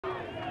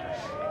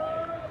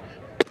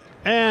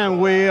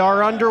And we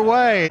are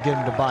underway. Get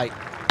him to bite.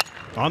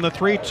 On the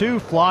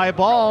 3-2 fly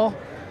ball.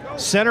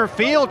 Center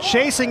field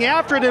chasing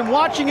after it and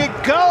watching it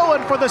go.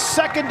 And for the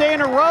second day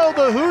in a row,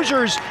 the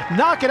Hoosiers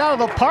knock it out of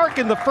the park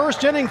in the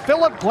first inning.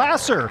 Philip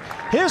Glasser,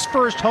 his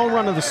first home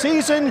run of the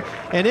season.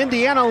 And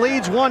Indiana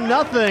leads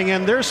 1-0.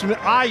 And there's some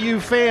IU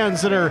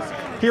fans that are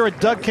here at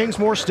Doug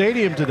Kingsmore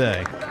Stadium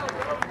today.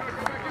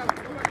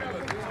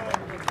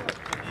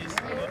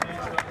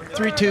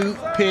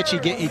 3-2 pitch,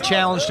 he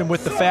challenged him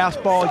with the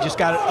fastball. He just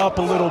got it up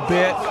a little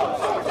bit,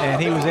 and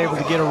he was able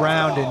to get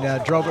around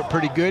and drove it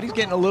pretty good. He's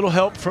getting a little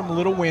help from a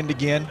little wind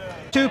again.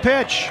 2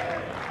 pitch.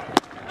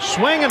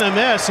 Swing and a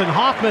miss, and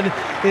Hoffman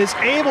is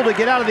able to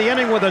get out of the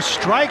inning with a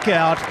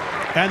strikeout,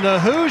 and the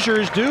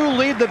Hoosiers do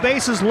lead the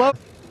bases low.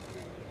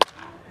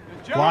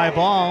 Fly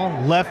ball,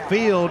 left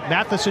field.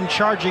 Matheson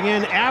charging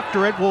in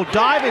after it, will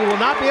dive, he will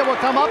not be able to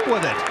come up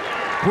with it.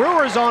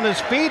 Brewer's on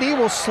his feet, he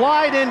will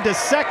slide into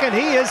second,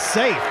 he is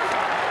safe.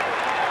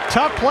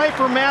 Tough play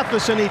for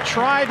Matheson. He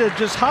tried to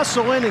just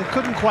hustle in and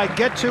couldn't quite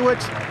get to it.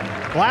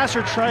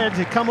 Glasser tried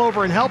to come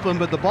over and help him,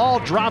 but the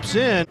ball drops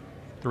in.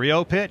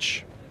 3-0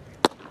 pitch.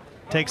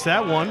 Takes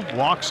that one,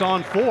 walks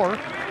on 4.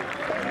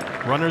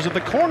 Runners at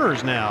the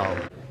corners now.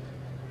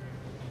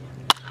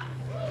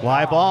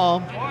 Fly ball,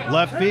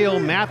 left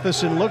field.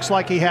 Matheson looks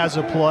like he has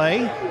a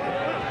play.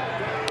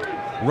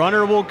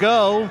 Runner will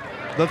go.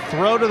 The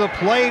throw to the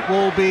plate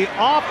will be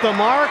off the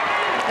mark,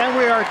 and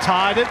we are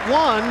tied at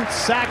 1.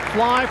 Sac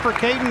fly for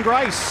Caden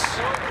Grice.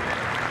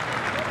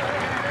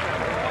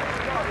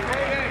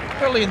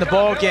 Early in the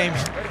ball game,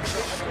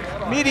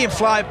 medium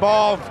fly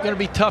ball, going to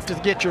be tough to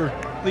get your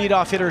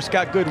leadoff hitter. It's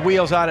got good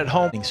wheels out at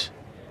home.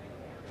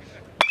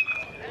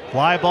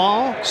 Fly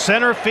ball,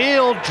 center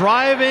field,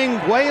 driving,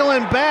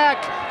 Whalen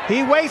back.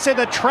 He waits at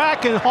the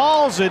track and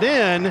hauls it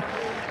in,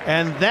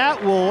 and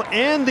that will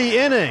end the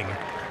inning.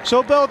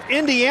 So both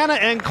Indiana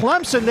and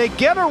Clemson, they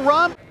get a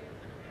run.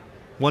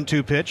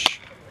 1-2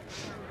 pitch.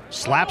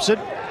 Slaps it,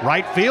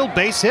 right field,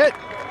 base hit.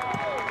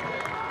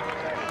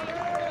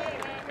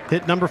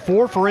 Hit number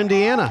 4 for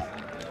Indiana.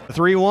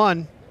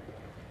 3-1.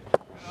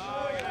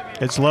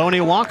 It's low and he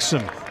walks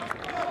him.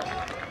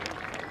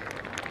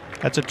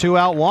 That's a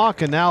 2-out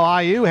walk, and now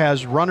IU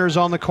has runners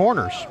on the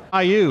corners.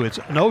 IU, it's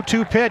an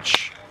 0-2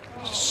 pitch.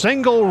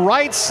 Single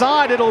right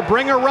side, it'll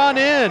bring a run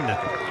in.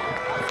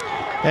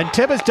 And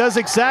Tibbetts does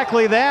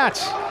exactly that.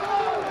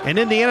 And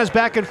Indiana's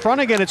back in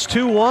front again. It's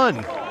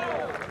 2-1.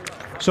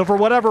 So for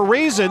whatever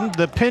reason,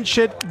 the pinch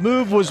hit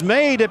move was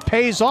made. It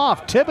pays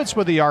off. Tibbetts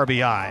with the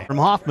RBI. From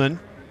Hoffman.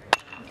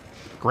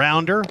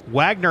 Grounder.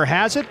 Wagner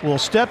has it. Will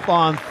step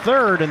on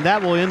third, and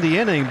that will end the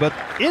inning. But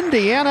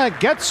Indiana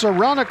gets a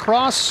run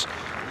across.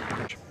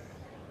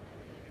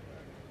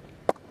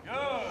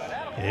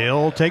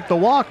 He'll take the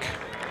walk.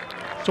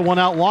 It's a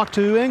 1-out walk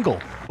to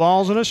Engel.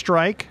 Balls and a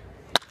strike.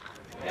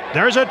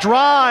 There's a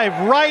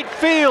drive, right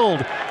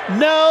field.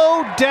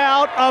 No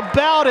doubt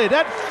about it.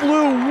 That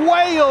flew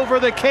way over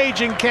the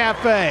Cajun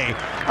Cafe.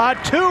 A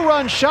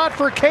 2-run shot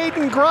for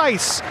Caden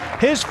Grice,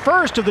 his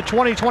first of the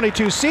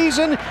 2022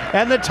 season,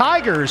 and the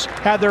Tigers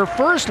had their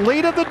first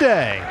lead of the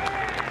day.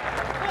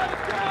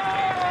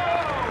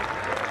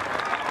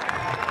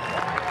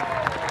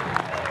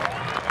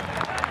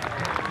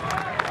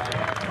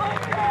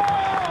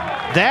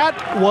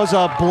 That was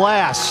a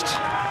blast.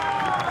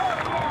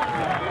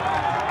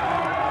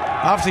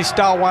 Obviously,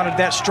 Stahl wanted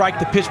that strike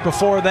to pitch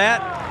before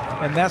that,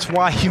 and that's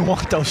why you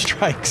want those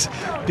strikes,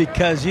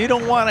 because you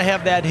don't want to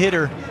have that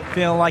hitter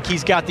feeling like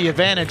he's got the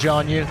advantage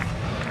on you.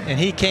 And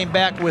he came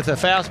back with a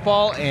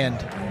fastball,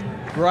 and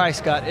Grice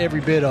got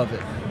every bit of it.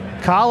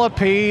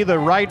 Colopy, the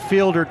right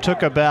fielder,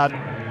 took about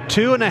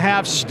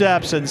 2.5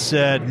 steps and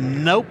said,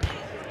 nope.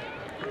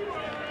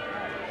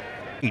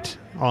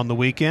 On the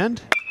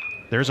weekend,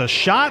 there's a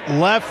shot,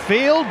 left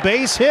field,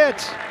 base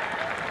hit.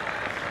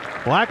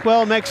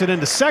 Blackwell makes it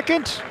into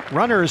second.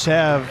 Tigers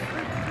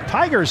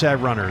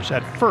have runners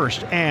at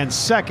first and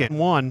second.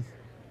 1.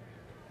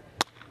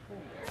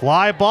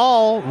 Fly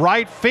ball,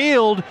 right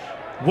field,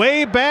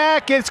 way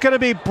back. It's going to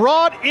be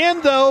brought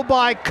in, though,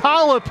 by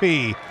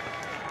Colopy.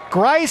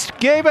 Grice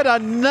gave it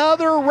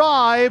another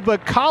ride,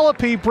 but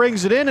Colopy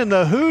brings it in, and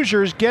the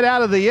Hoosiers get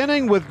out of the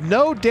inning with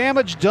no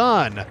damage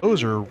done.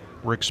 Hoosier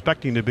were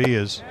expecting to be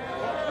his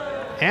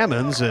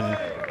Ammons, and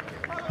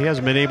he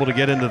hasn't been able to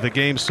get into the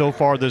game so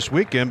far this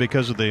weekend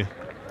because of the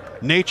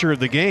nature of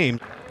the game.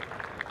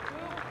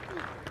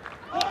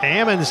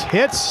 Ammons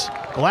hits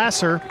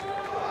Glasser,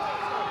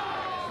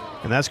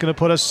 and that's going to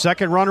put a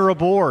second runner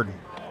aboard.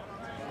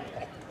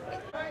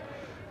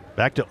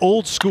 Back to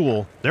old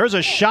school. There's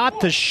a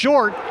shot to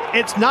short.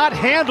 It's not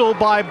handled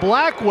by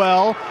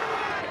Blackwell.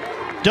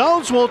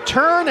 Dones will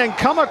turn and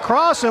come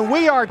across, and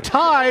we are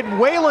tied.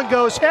 Whalen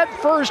goes head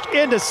first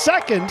into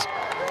second.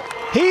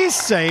 He's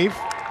safe.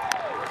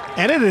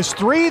 And it is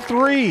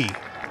 3-3.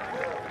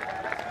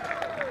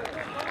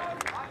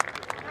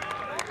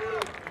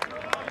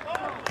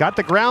 Got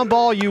the ground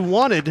ball you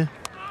wanted.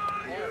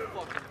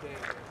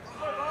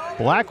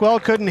 Blackwell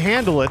couldn't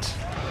handle it.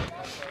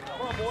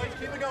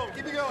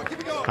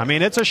 I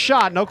mean, it's a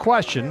shot, no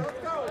question.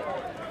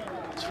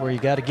 That's where you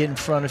got to get in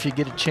front if you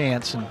get a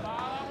chance. And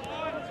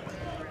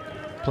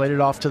played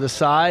it off to the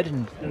side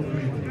and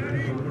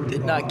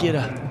did not get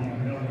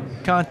a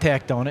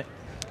contact on it.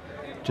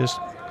 Just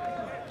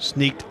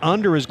sneaked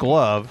under his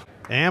glove.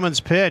 Ammon's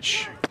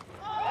pitch.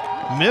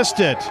 Missed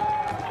it.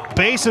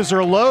 Bases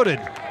are loaded.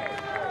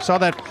 Saw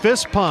that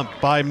fist pump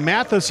by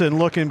Matheson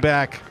looking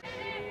back.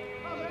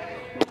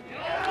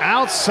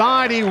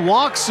 Outside, he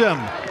walks him.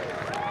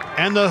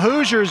 And the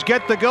Hoosiers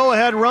get the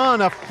go-ahead run.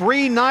 A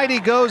free night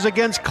he goes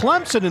against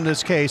Clemson in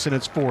this case, and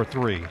it's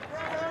 4-3.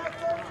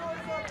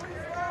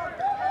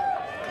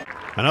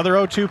 Another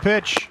 0-2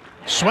 pitch.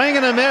 Swing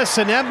and a miss,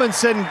 and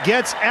Edmondson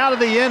gets out of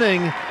the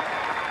inning.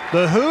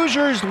 The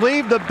Hoosiers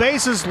leave the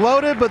bases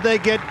loaded, but they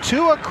get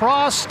 2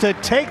 across to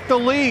take the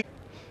lead.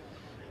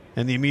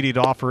 And the immediate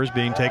offer is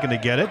being taken to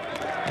get it.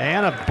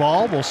 And a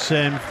ball will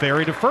send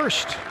Ferry to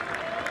first.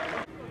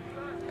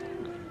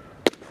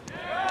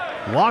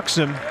 Walks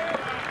him.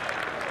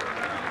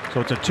 So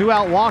it's a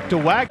 2-out walk to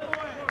Wag.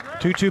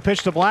 2-2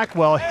 pitch to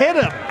Blackwell. Hit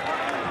him.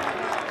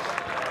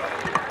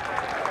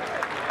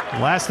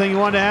 Last thing you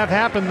wanted to have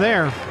happen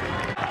there.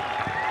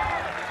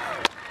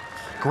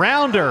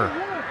 Grounder.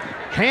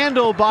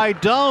 Handled by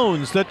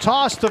Dones. The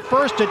toss to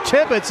first to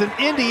Tibbetts, and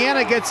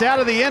Indiana gets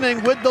out of the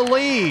inning with the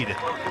lead.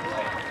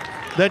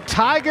 The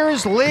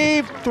Tigers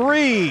leave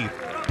 3.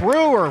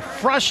 Brewer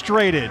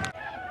frustrated.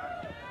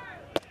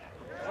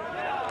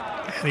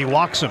 And he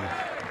walks him.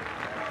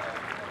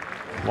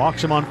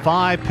 Walks him on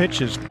 5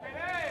 pitches.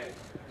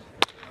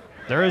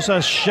 There is a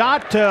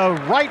shot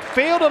to right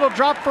field. It'll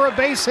drop for a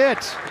base hit.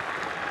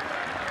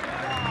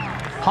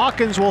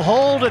 Hawkins will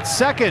hold at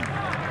second.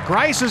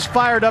 Grice is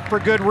fired up for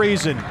good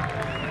reason.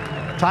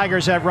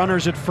 Tigers have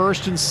runners at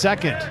first and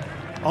second.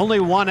 Only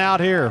 1 out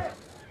here.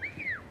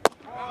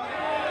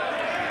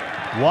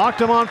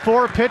 Walked him on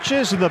 4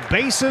 pitches, and the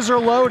bases are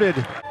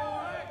loaded.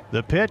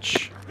 The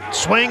pitch,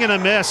 swing and a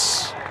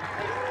miss.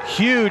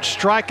 Huge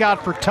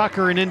strikeout for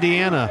Tucker in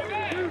Indiana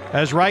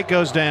as Wright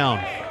goes down.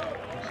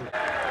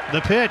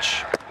 The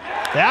pitch,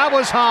 that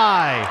was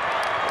high.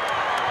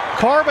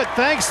 Corbett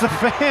thanks the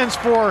fans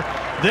for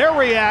their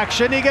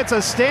reaction. He gets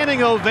a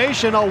standing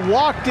ovation, a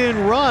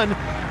walked-in run.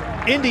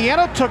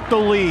 Indiana took the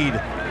lead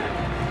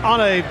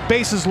on a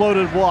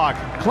bases-loaded walk.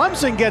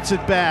 Clemson gets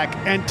it back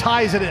and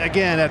ties it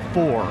again at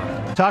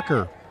 4.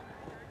 Tucker,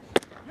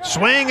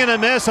 swing and a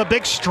miss, a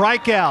big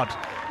strikeout.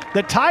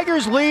 The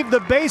Tigers leave the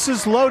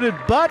bases loaded,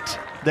 but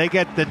they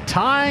get the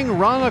tying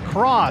run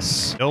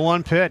across.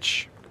 0-1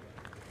 pitch.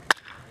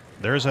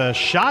 There's a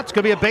shot. It's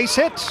going to be a base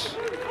hit.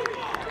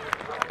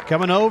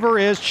 Coming over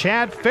is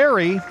Chad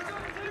Ferry.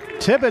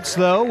 Tibbetts,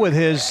 though, with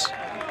his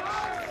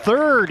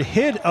 3rd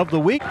hit of the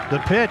week. The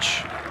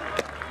pitch.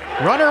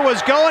 Runner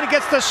was going,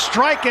 gets the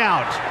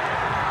strikeout.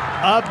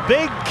 A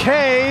big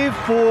K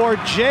for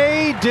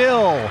Jay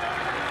Dill.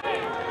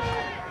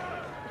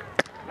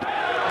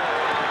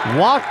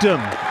 Walked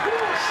him.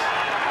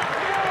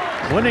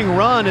 Winning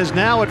run is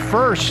now at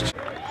first.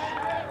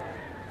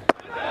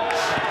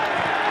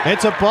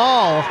 It's a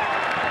ball.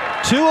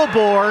 2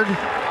 aboard,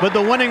 but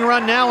the winning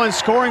run now in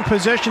scoring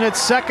position at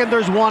second.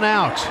 There's 1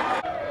 out.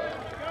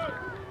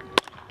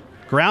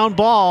 Ground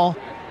ball.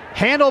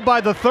 Handled by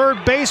the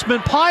 3rd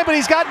baseman, Pine, but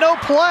he's got no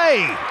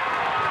play.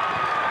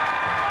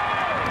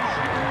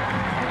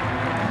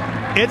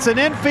 It's an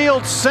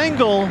infield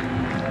single,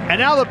 and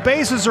now the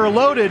bases are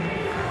loaded.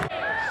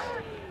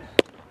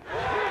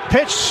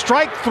 Pitch,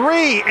 strike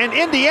 3, and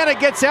Indiana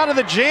gets out of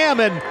the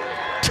jam, and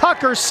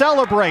Tucker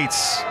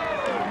celebrates.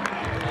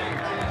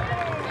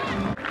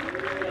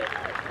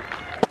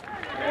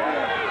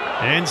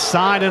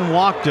 Inside and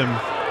walked him.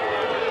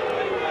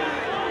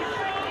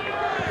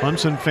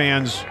 Clemson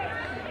fans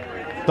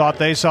thought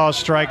they saw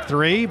strike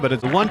 3, but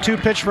it's a 1-2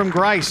 pitch from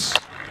Grice.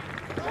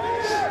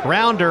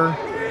 Grounder.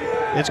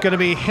 It's going to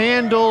be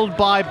handled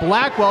by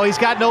Blackwell. He's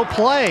got no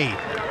play.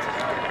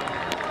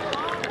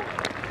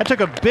 That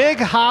took a big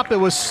hop. It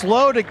was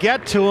slow to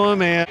get to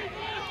him, and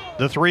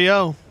the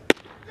 3-0.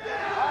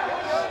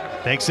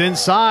 Takes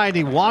inside.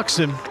 He walks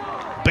him.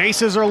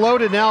 Bases are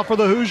loaded now for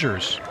the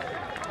Hoosiers.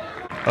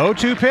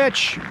 0-2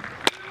 pitch.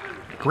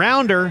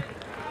 Grounder.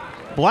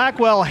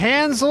 Blackwell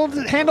handles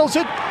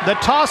it. The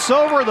toss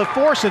over, the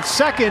force at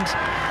second.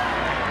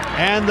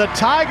 And the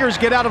Tigers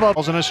get out of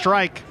a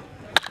strike.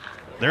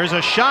 There's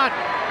a shot.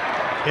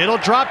 It'll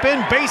drop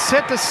in, base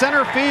hit to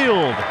center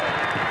field.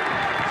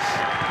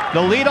 The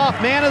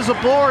leadoff man is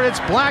aboard. It's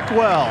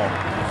Blackwell.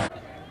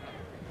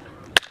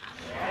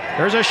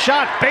 There's a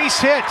shot, base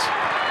hit.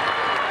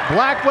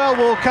 Blackwell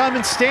will come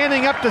in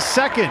standing up to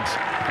second.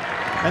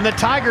 And the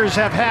Tigers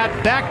have had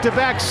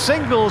back-to-back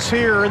singles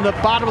here in the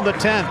bottom of the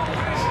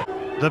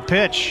 10th. The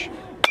pitch.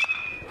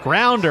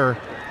 Grounder.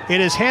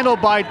 It is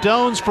handled by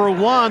Dones for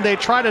 1. They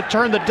try to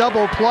turn the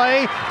double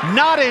play.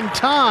 Not in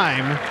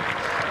time.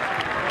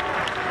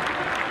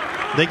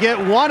 They get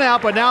 1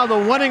 out, but now the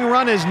winning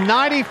run is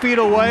 90 feet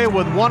away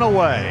with 1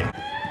 away.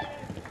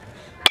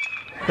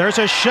 There's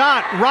a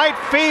shot, right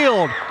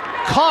field.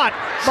 Caught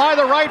by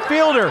the right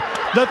fielder.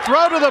 The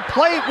throw to the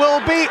plate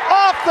will be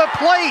off the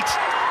plate.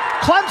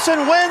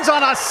 Clemson wins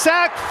on a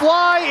sac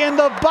fly in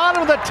the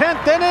bottom of the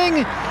 10th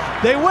inning.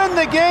 They win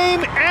the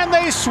game and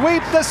they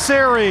sweep the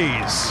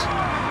series.